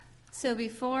So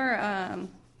before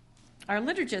our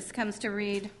liturgist comes to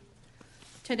read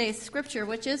today's scripture,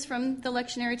 which is from the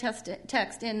lectionary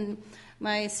text. In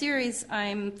my series,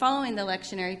 I'm following the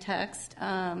lectionary text,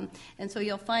 and so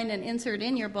you'll find an insert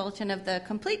in your bulletin of the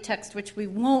complete text, which we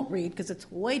won't read because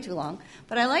it's way too long,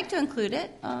 but I like to include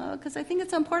it because I think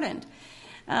it's important.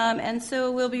 And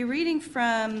so we'll be reading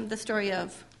from the story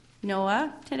of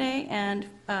Noah today and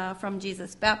from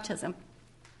Jesus' baptism.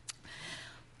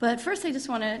 But first, I just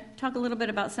want to talk a little bit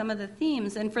about some of the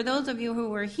themes. And for those of you who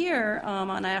were here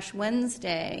on Ash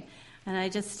Wednesday, and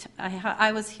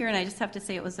I was here, and I just have to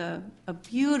say it was a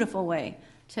beautiful way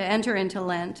to enter into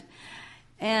Lent.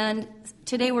 And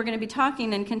today we're going to be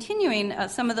talking and continuing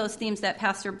some of those themes that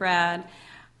Pastor Brad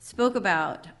spoke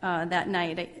about that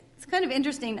night. It's kind of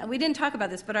interesting. We didn't talk about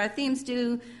this, but our themes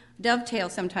do dovetail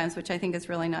sometimes, which I think is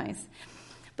really nice.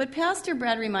 But Pastor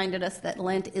Brad reminded us that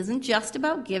Lent isn't just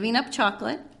about giving up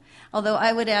chocolate, although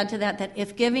I would add to that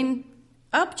if giving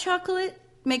up chocolate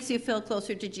makes you feel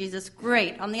closer to Jesus,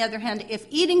 great. On the other hand, if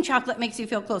eating chocolate makes you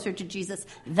feel closer to Jesus,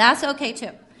 that's okay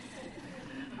too.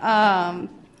 But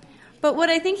what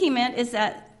I think he meant is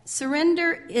that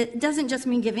surrender, it doesn't just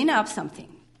mean giving up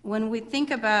something. When we think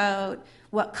about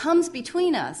what comes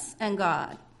between us and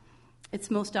God, it's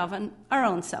most often our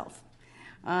own self.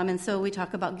 And so we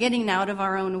talk about getting out of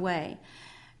our own way.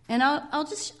 And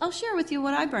I'll share with you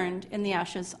what I burned in the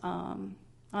ashes on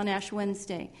Ash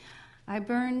Wednesday. I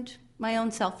burned my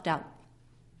own self-doubt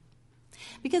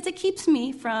because it keeps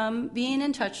me from being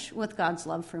in touch with God's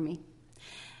love for me.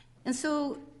 And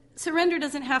so surrender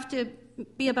doesn't have to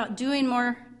be about doing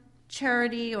more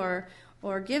charity or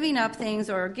giving up things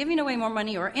or giving away more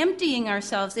money or emptying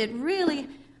ourselves. It really,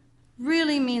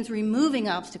 really means removing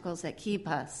obstacles that keep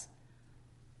us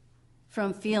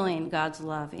from feeling God's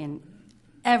love in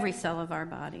every cell of our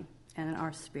body and in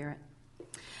our spirit.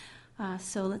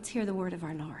 So let's hear the word of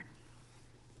our Lord.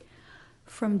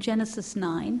 From Genesis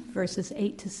 9, verses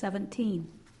 8 to 17.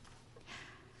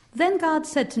 Then God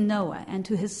said to Noah and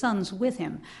to his sons with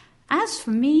him, "As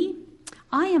for me,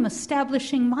 I am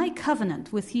establishing my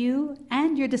covenant with you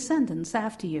and your descendants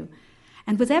after you,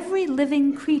 and with every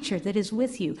living creature that is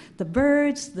with you, the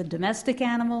birds, the domestic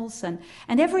animals, and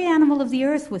every animal of the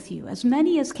earth with you, as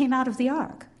many as came out of the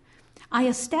ark. I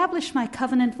establish my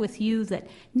covenant with you that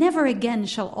never again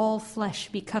shall all flesh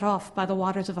be cut off by the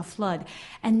waters of a flood,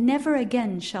 and never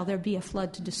again shall there be a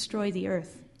flood to destroy the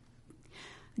earth."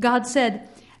 God said,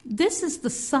 "This is the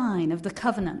sign of the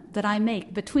covenant that I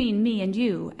make between me and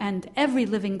you and every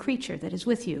living creature that is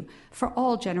with you for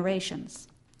all generations.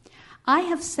 I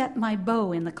have set my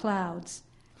bow in the clouds,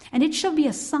 and it shall be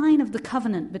a sign of the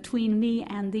covenant between me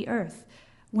and the earth.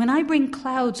 When I bring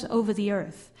clouds over the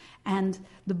earth, and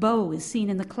the bow is seen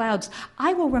in the clouds,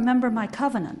 I will remember my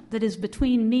covenant that is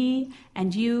between me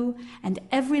and you and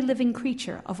every living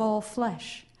creature of all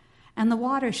flesh. And the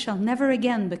waters shall never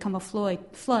again become a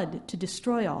flood to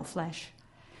destroy all flesh.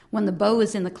 When the bow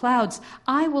is in the clouds,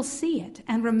 I will see it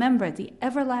and remember the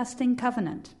everlasting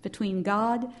covenant between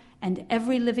God and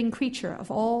every living creature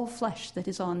of all flesh that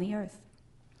is on the earth."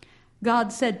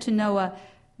 God said to Noah,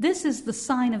 "This is the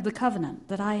sign of the covenant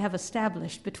that I have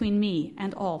established between me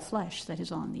and all flesh that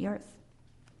is on the earth."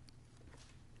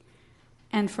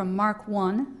 And from Mark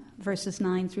 1, verses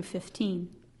 9 through 15.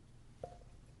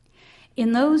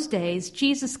 In those days,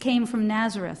 Jesus came from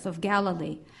Nazareth of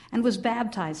Galilee and was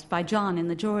baptized by John in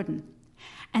the Jordan.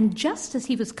 And just as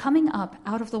he was coming up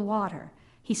out of the water,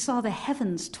 he saw the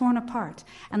heavens torn apart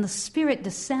and the Spirit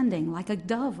descending like a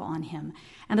dove on him.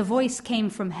 And a voice came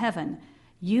from heaven,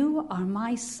 "You are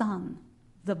my Son,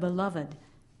 the beloved,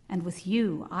 and with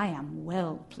you I am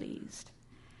well pleased."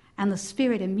 And the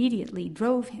Spirit immediately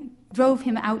drove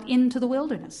him out into the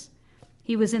wilderness.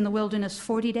 He was in the wilderness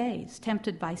 40 days,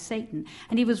 tempted by Satan,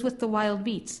 and he was with the wild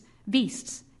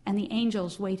beasts, and the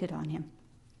angels waited on him.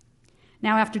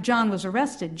 Now after John was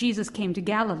arrested, Jesus came to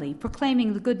Galilee,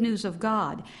 proclaiming the good news of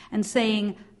God, and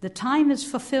saying, "The time is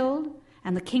fulfilled,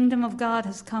 and the kingdom of God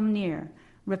has come near.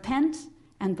 Repent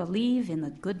and believe in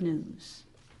the good news."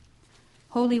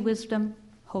 Holy wisdom,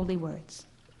 holy words.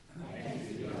 Thanks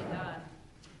be to God.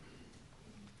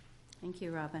 Thank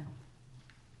you, Robin.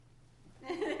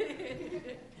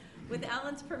 With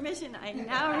Alan's permission, I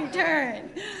now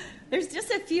return. There's just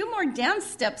a few more dance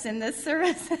steps in this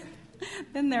service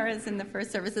than there is in the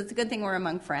first service. It's a good thing we're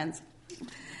among friends.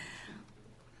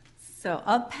 So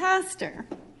a pastor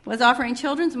was offering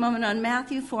children's moment on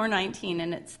Matthew 4:19,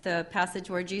 and it's the passage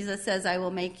where Jesus says, "I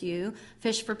will make you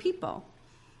fish for people."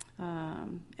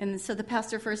 And so the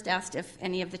pastor first asked if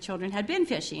any of the children had been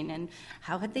fishing and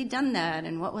how had they done that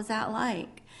and what was that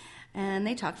like. And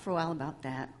they talked for a while about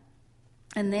that.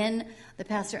 And then the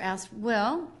pastor asked,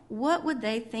 well, what would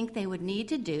they think they would need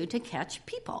to do to catch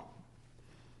people?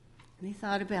 And they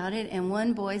thought about it, and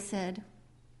one boy said,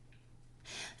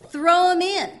 throw them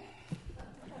in.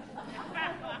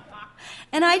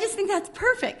 And I just think that's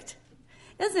perfect,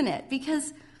 isn't it?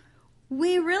 Because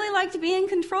we really like to be in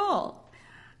control.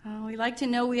 We like to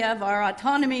know we have our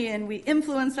autonomy and we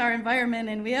influence our environment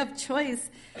and we have choice.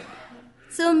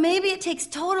 So maybe it takes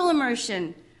total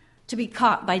immersion to be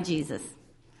caught by Jesus.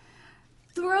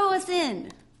 Throw us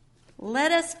in.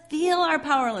 Let us feel our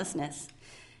powerlessness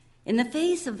in the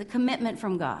face of the commitment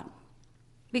from God.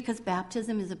 Because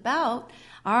baptism is about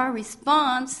our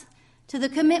response to the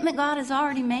commitment God has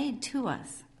already made to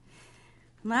us.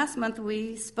 Last month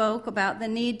we spoke about the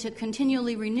need to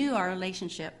continually renew our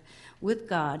relationship with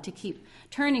God, to keep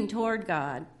turning toward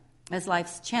God as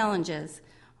life's challenges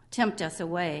tempt us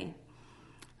away.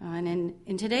 And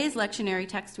in today's lectionary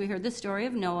text, we heard the story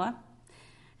of Noah.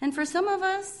 And for some of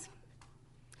us,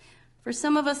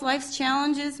 life's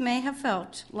challenges may have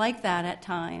felt like that at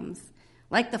times,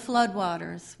 like the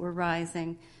floodwaters were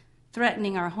rising,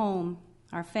 threatening our home,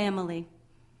 our family,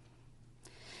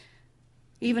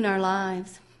 even our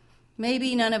lives.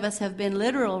 Maybe none of us have been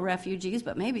literal refugees,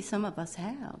 but maybe some of us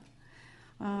have.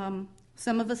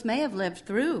 Some of us may have lived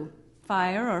through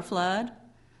fire or flood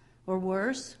or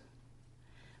worse.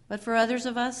 But for others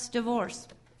of us, divorce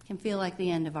can feel like the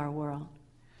end of our world.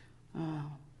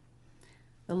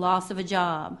 The loss of a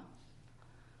job,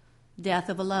 death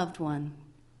of a loved one.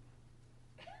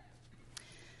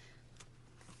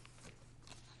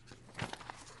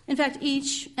 In fact,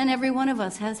 each and every one of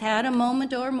us has had a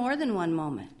moment or more than one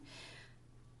moment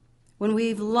when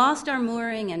we've lost our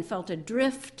mooring and felt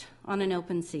adrift on an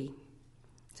open sea.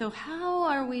 So how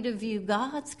are we to view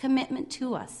God's commitment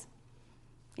to us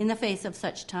in the face of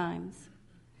such times?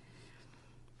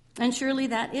 And surely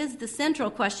that is the central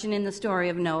question in the story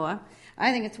of Noah.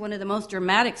 I think it's one of the most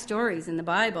dramatic stories in the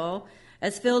Bible,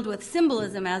 as filled with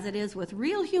symbolism as it is with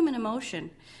real human emotion,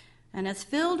 and as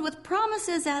filled with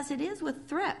promises as it is with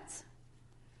threats.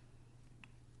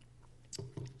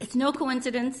 It's no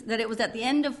coincidence that it was at the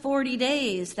end of 40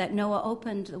 days that Noah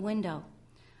opened the window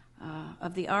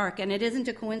of the ark, and it isn't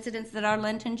a coincidence that our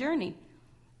Lenten journey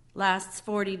lasts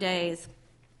 40 days.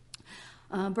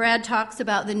 Brad talks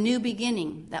about the new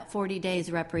beginning that 40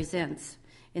 days represents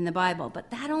in the Bible,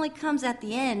 but that only comes at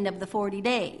the end of the 40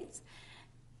 days.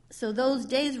 So those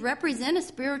days represent a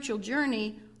spiritual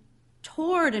journey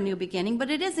toward a new beginning,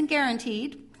 but it isn't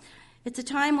guaranteed. It's a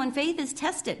time when faith is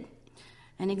tested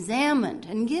and examined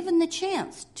and given the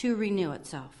chance to renew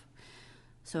itself.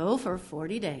 So for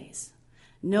 40 days,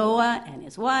 Noah and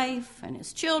his wife and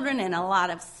his children and a lot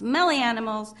of smelly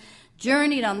animals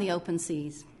journeyed on the open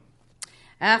seas,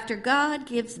 after God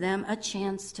gives them a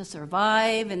chance to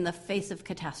survive in the face of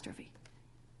catastrophe.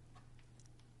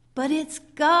 But it's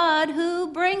God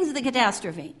who brings the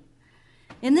catastrophe.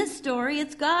 In this story,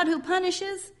 it's God who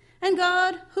punishes and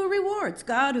God who rewards,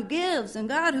 God who gives and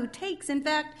God who takes. In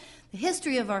fact, the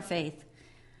history of our faith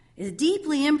is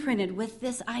deeply imprinted with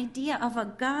this idea of a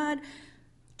God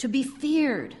to be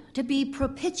feared, to be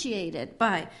propitiated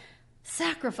by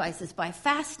sacrifices, by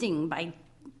fasting, by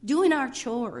doing our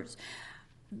chores.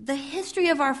 The history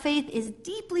of our faith is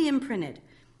deeply imprinted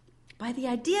by the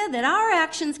idea that our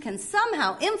actions can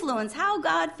somehow influence how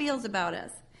God feels about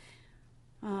us.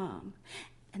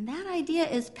 And that idea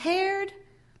is paired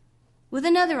with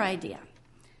another idea,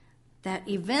 that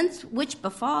events which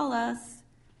befall us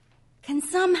can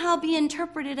somehow be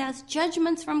interpreted as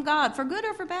judgments from God, for good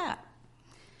or for bad.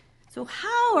 So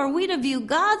how are we to view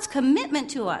God's commitment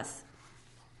to us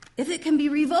if it can be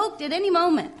revoked at any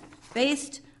moment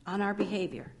based on our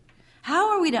behavior? How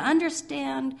are we to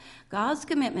understand God's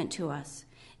commitment to us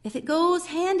if it goes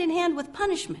hand in hand with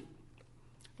punishment,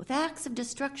 with acts of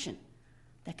destruction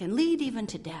that can lead even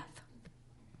to death?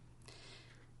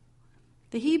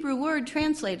 The Hebrew word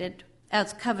translated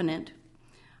as covenant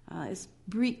is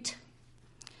brit,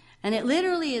 and it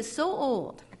literally is so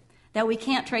old that we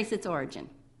can't trace its origin.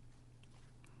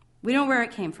 We don't know where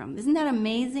it came from. Isn't that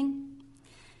amazing?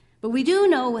 But we do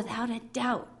know without a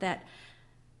doubt that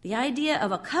the idea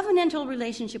of a covenantal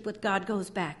relationship with God goes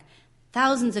back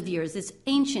thousands of years. It's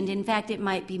ancient. In fact, it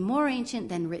might be more ancient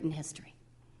than written history.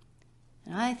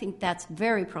 And I think that's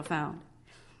very profound.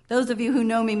 Those of you who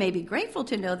know me may be grateful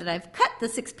to know that I've cut the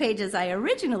 6 pages I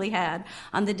originally had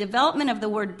on the development of the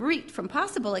word brit from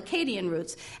possible Akkadian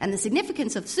roots and the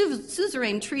significance of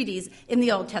suzerain treaties in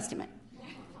the Old Testament.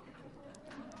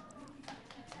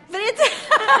 But it's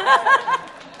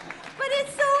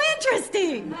so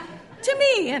interesting. To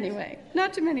me, anyway.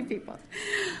 Not to many people.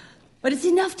 But it's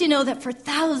enough to know that for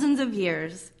thousands of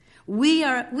years, we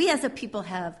as a people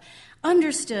have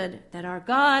understood that our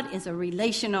God is a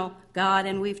relational God,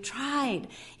 and we've tried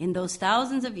in those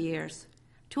thousands of years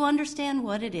to understand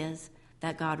what it is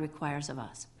that God requires of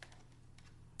us.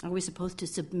 Are we supposed to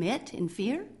submit in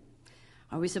fear?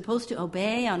 Are we supposed to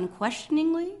obey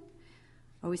unquestioningly?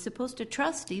 Are we supposed to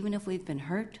trust even if we've been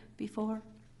hurt before?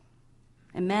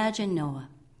 Imagine Noah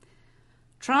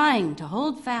trying to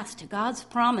hold fast to God's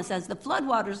promise as the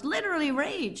floodwaters literally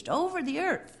raged over the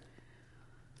earth.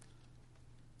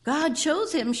 God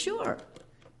chose him, sure,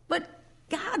 but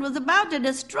God was about to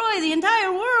destroy the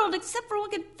entire world except for what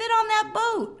could fit on that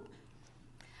boat.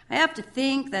 I have to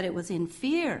think that it was in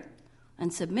fear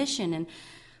and submission and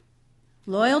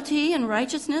loyalty and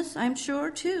righteousness, I'm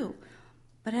sure, too.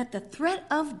 But at the threat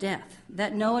of death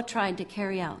that Noah tried to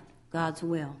carry out God's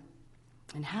will.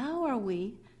 And how are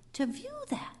we to view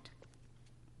that?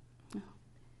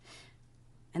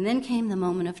 And then came the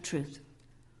moment of truth.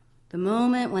 The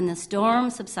moment when the storm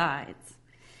subsides.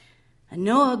 And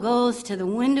Noah goes to the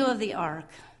window of the ark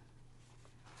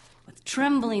with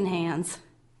trembling hands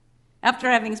after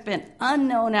having spent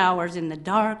unknown hours in the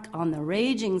dark on the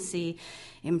raging sea,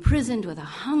 imprisoned with a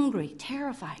hungry,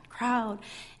 terrified crowd,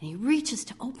 and he reaches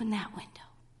to open that window.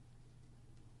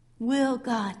 Will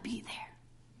God be there?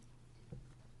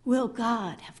 Will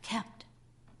God have kept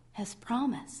his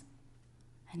promise?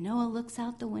 And Noah looks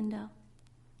out the window,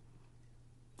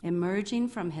 emerging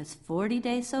from his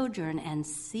 40-day sojourn and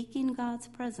seeking God's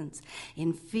presence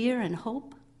in fear and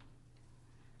hope,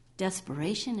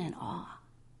 desperation and awe.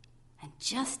 And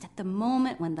just at the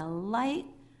moment when the light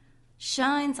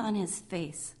shines on his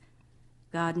face,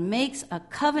 God makes a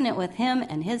covenant with him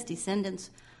and his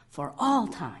descendants for all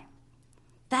time.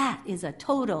 That is a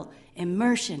total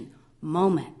immersion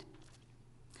moment.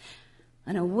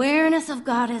 An awareness of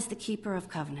God as the keeper of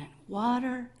covenant.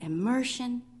 Water,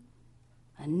 immersion,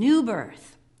 a new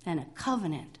birth, and a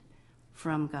covenant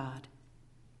from God.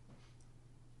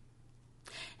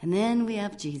 And then we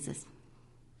have Jesus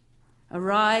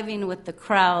arriving with the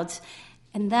crowds.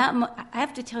 And that, I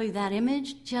have to tell you, that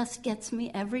image just gets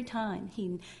me every time.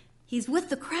 He's with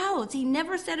the crowds. He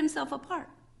never set himself apart.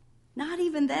 Not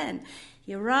even then.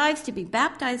 He arrives to be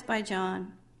baptized by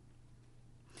John.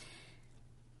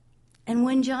 And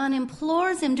when John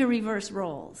implores him to reverse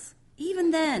roles,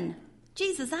 even then,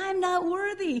 Jesus, I'm not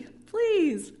worthy.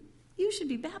 Please, you should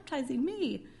be baptizing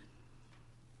me.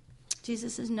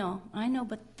 Jesus says, no, I know,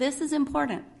 but this is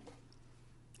important.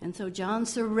 And so John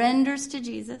surrenders to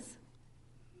Jesus.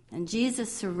 And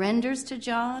Jesus surrenders to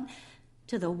John,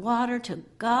 to the water, to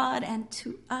God, and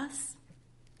to us.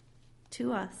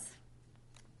 To us.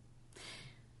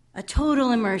 A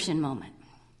total immersion moment.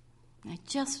 I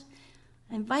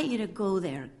invite you to go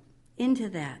there, into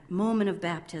that moment of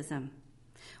baptism,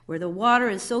 where the water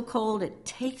is so cold it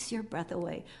takes your breath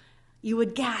away. You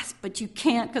would gasp, but you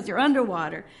can't because you're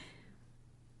underwater.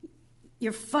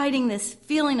 You're fighting this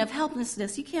feeling of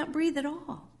helplessness. You can't breathe at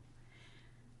all.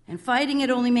 And fighting it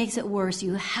only makes it worse.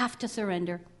 You have to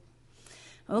surrender.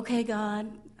 Okay, God,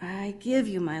 I give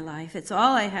you my life. It's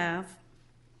all I have.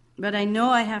 But I know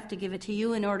I have to give it to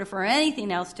you in order for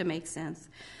anything else to make sense.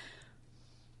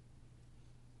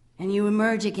 And you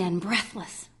emerge again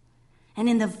breathless. And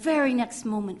in the very next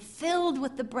moment, filled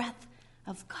with the breath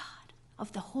of God,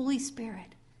 of the Holy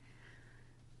Spirit.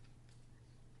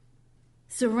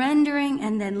 Surrendering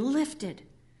and then lifted.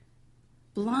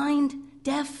 Blind,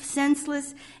 deaf,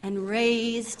 senseless, and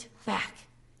raised back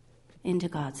into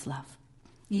God's love.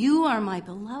 You are my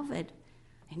beloved,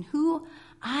 in whom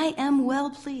I am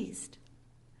well pleased.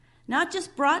 Not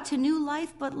just brought to new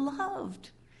life, but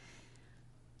loved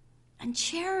and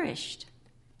cherished.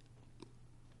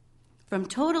 From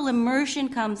total immersion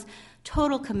comes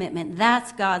total commitment.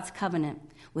 That's God's covenant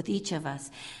with each of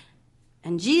us.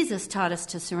 And Jesus taught us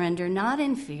to surrender not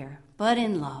in fear, but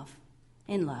in love.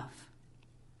 In love.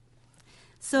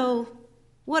 So,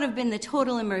 what have been the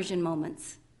total immersion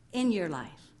moments in your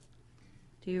life?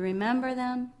 Do you remember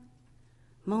them?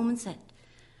 Moments that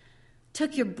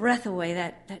took your breath away,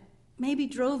 that maybe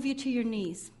drove you to your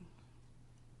knees.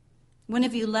 When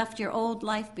have you left your old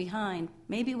life behind,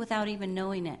 maybe without even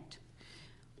knowing it?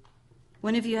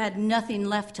 When have you had nothing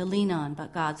left to lean on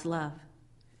but God's love?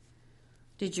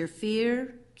 Did your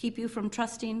fear keep you from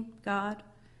trusting God?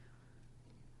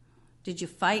 Did you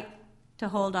fight to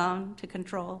hold on to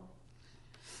control?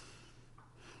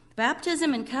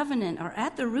 Baptism and covenant are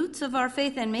at the roots of our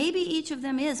faith, and maybe each of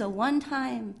them is a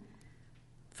one-time,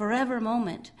 forever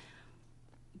moment.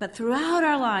 But throughout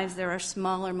our lives, there are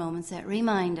smaller moments that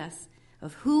remind us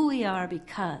of who we are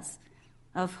because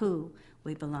of who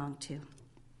we belong to.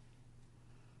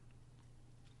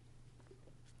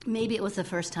 Maybe it was the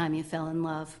first time you fell in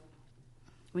love,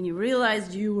 when you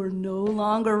realized you were no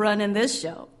longer running this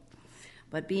show,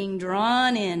 but being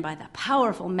drawn in by the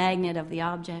powerful magnet of the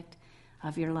object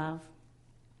of your love.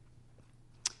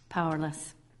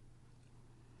 Powerless.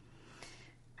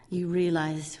 You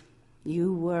realized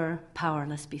you were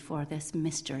powerless before this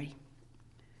mystery.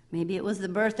 Maybe it was the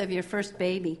birth of your first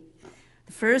baby.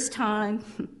 The first time,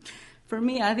 for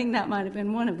me, I think that might have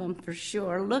been one of them for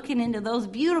sure, looking into those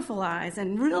beautiful eyes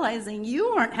and realizing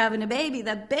you weren't having a baby,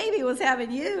 the baby was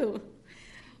having you.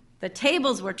 The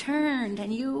tables were turned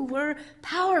and you were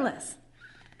powerless.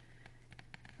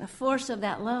 The force of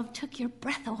that love took your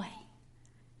breath away,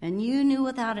 and you knew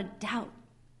without a doubt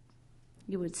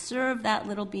you would serve that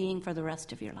little being for the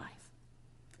rest of your life.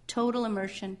 Total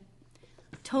immersion,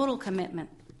 total commitment.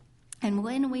 And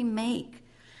when we make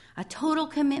a total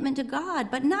commitment to God,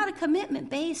 but not a commitment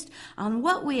based on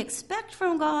what we expect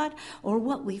from God or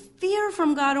what we fear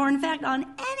from God, or in fact on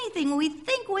anything we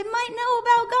think we might know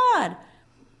about God,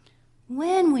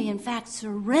 when we in fact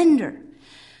surrender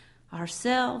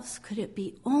ourselves, could it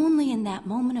be only in that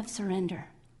moment of surrender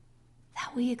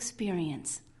that we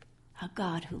experience a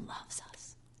God who loves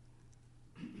us?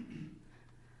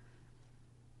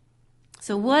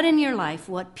 So what in your life,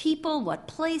 what people, what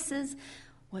places,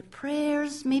 what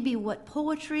prayers, maybe what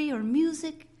poetry or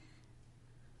music,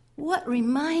 what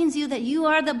reminds you that you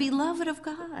are the beloved of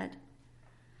God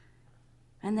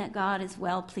and that God is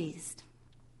well pleased?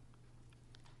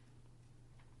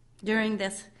 During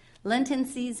this Lenten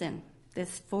season,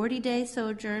 this 40-day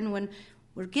sojourn, when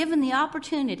we're given the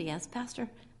opportunity, as Pastor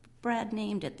Brad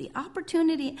named it, the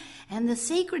opportunity and the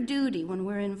sacred duty, when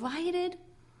we're invited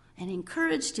and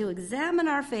encouraged to examine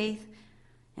our faith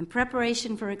in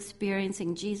preparation for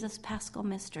experiencing Jesus' Paschal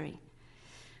mystery,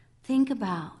 think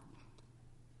about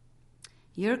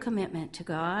your commitment to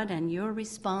God and your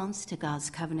response to God's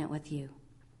covenant with you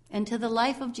and to the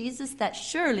life of Jesus that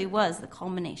surely was the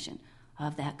culmination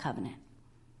of that covenant.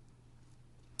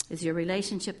 Is your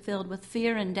relationship filled with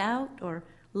fear and doubt, or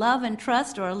love and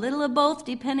trust, or a little of both,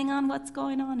 depending on what's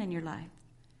going on in your life?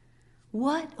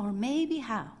 What, or maybe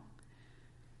how,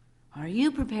 are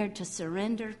you prepared to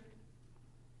surrender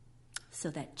so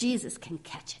that Jesus can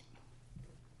catch it?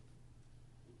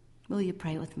 Will you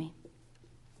pray with me?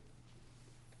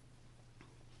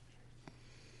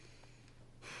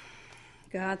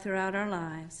 God, throughout our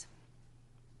lives,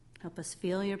 help us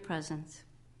feel your presence.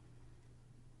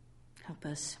 Help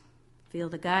us feel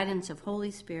the guidance of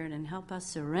Holy Spirit, and help us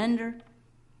surrender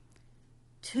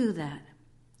to that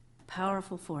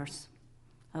powerful force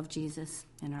of Jesus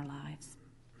in our lives.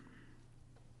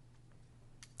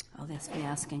 All this we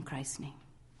ask in Christ's name.